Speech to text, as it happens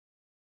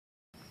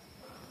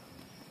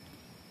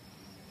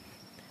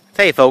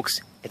Tell you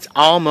folks, it's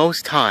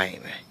almost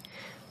time.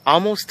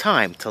 Almost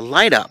time to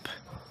light up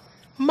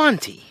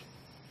Monty.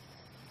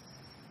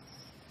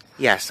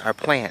 Yes, our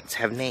plants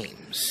have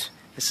names.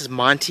 This is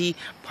Monty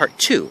Part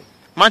 2.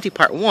 Monty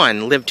Part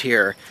 1 lived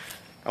here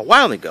a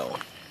while ago,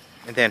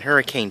 and then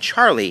Hurricane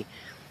Charlie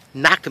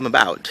knocked him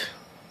about,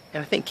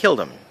 and I think killed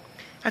him.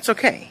 That's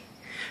okay,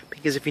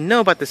 because if you know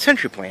about the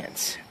century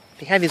plants,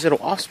 they have these little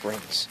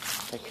offsprings.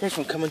 Like here's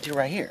one coming through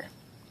right here.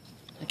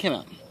 Check him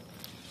out.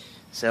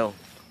 So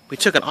we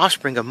took an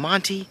offspring of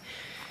Monty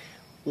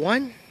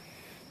 1,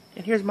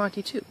 and here's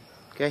Monty 2.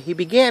 Okay, he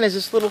began as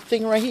this little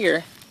thing right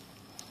here,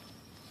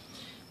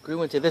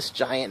 grew into this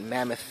giant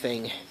mammoth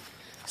thing.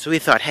 So we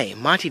thought, hey,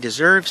 Monty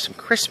deserves some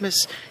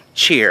Christmas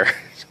cheer.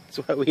 That's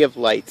why we have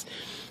lights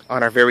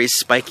on our very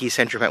spiky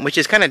century plant, which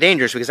is kind of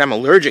dangerous because I'm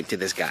allergic to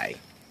this guy.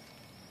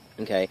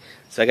 Okay,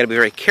 so I got to be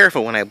very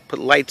careful when I put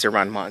lights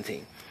around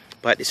Monty.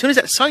 But as soon as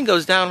that sun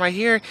goes down right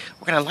here,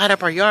 we're going to light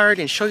up our yard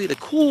and show you the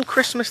cool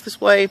Christmas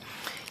display.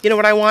 You know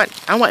what I want?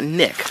 I want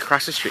Nick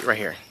across the street right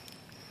here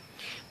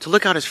to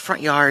look out his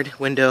front yard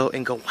window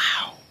and go,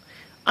 wow,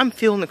 I'm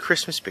feeling the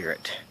Christmas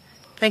spirit.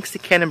 Thanks to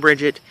Ken and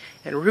Bridget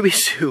and Ruby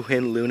Sue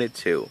and Luna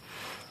too.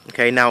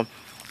 Okay, now,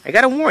 I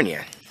got to warn you,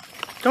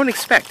 don't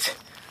expect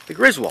the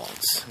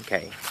Griswolds,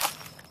 okay?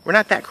 We're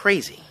not that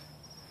crazy.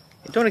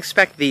 And don't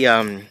expect the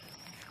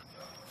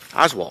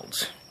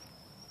Oswalds.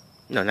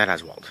 No, not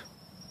Oswald.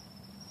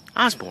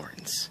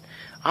 Osborns.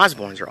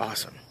 Osborns are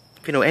awesome.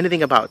 If you know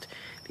anything about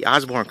the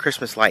Osborne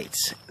Christmas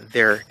lights,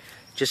 they're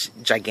just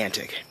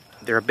gigantic.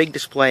 They're a big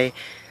display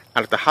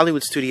out at the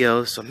Hollywood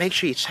Studios, so make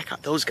sure you check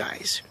out those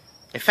guys.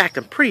 In fact,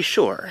 I'm pretty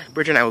sure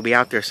Bridget and I will be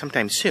out there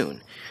sometime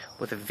soon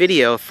with a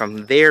video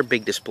from their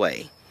big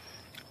display.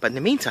 But in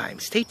the meantime,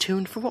 stay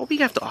tuned for what we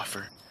have to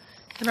offer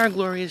in our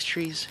glorious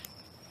trees.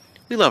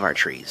 We love our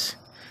trees.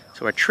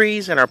 So our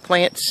trees and our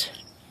plants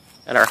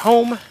at our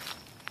home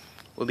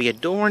will be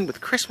adorned with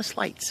Christmas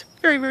lights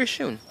very, very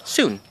soon.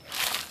 So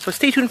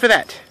stay tuned for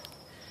that.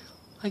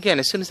 Again,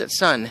 as soon as that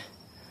sun,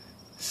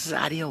 this is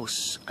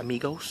adios,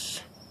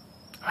 amigos.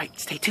 All right,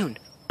 stay tuned.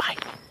 Bye.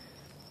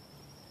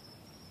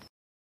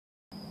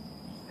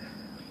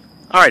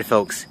 All right,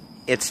 folks,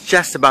 it's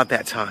just about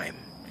that time.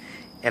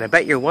 And I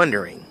bet you're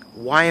wondering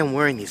why I'm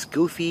wearing these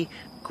goofy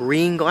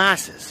green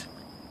glasses.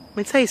 Let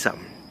me tell you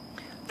something.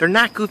 They're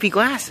not goofy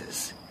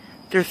glasses.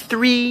 They're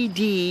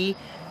 3D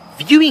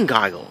viewing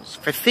goggles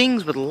for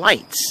things with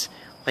lights,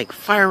 like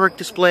firework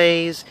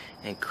displays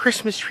and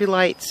Christmas tree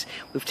lights.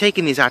 We've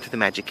taken these out to the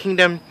Magic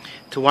Kingdom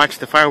to watch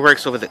the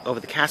fireworks over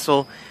the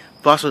castle.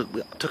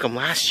 We took them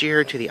last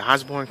year to the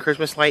Osborne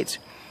Christmas lights.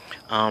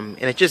 And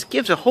it just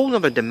gives a whole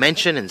other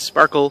dimension and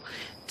sparkle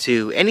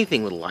to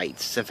anything with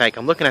lights. In fact,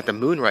 I'm looking at the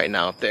moon right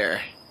now up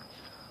there.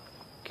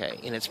 Okay,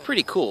 and it's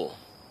pretty cool.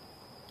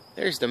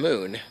 There's the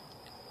moon.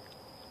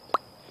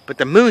 But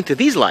the moon to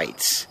these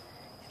lights,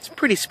 it's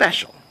pretty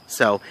special.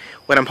 So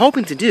what I'm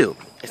hoping to do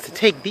is to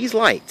take these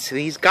lights,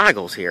 these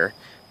goggles here,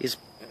 these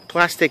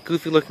plastic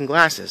goofy looking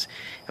glasses,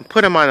 and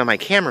put them on my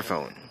camera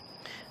phone.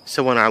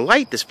 So when our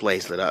light display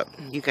is lit up,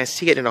 you guys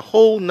see it in a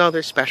whole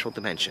nother special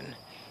dimension.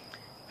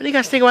 What do you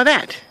guys think about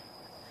that?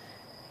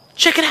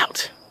 Check it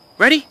out.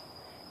 Ready?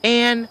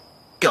 And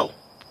go.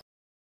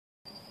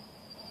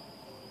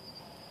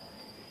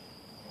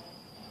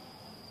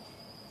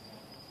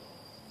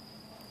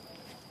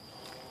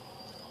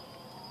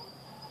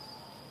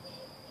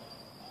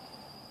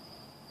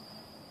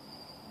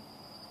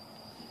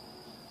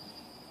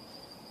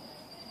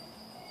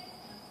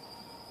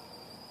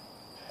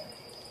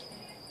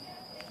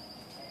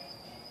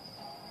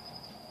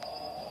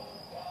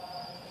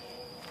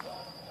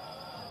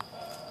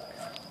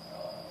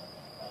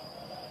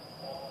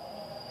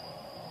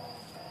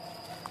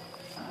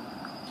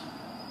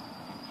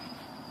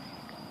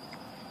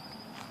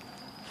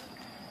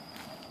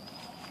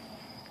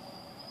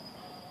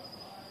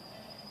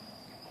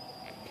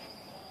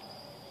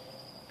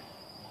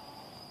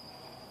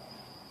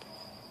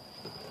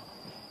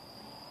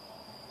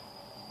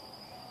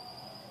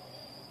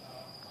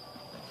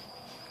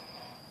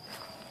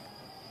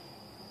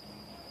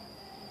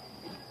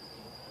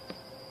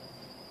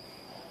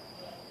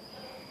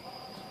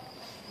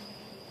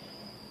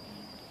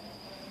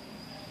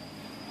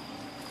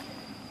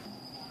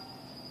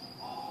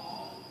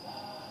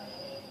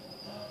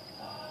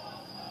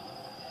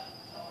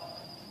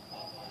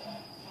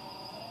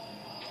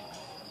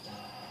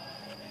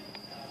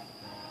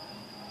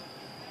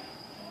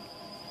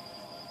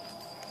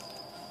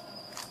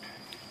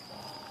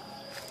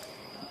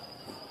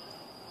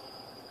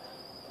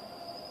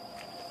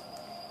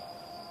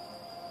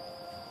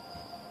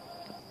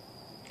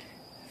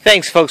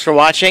 Thanks, folks, for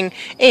watching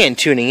and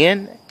tuning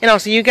in. And I'll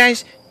see you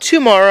guys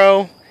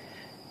tomorrow.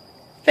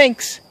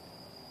 Thanks.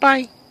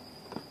 Bye.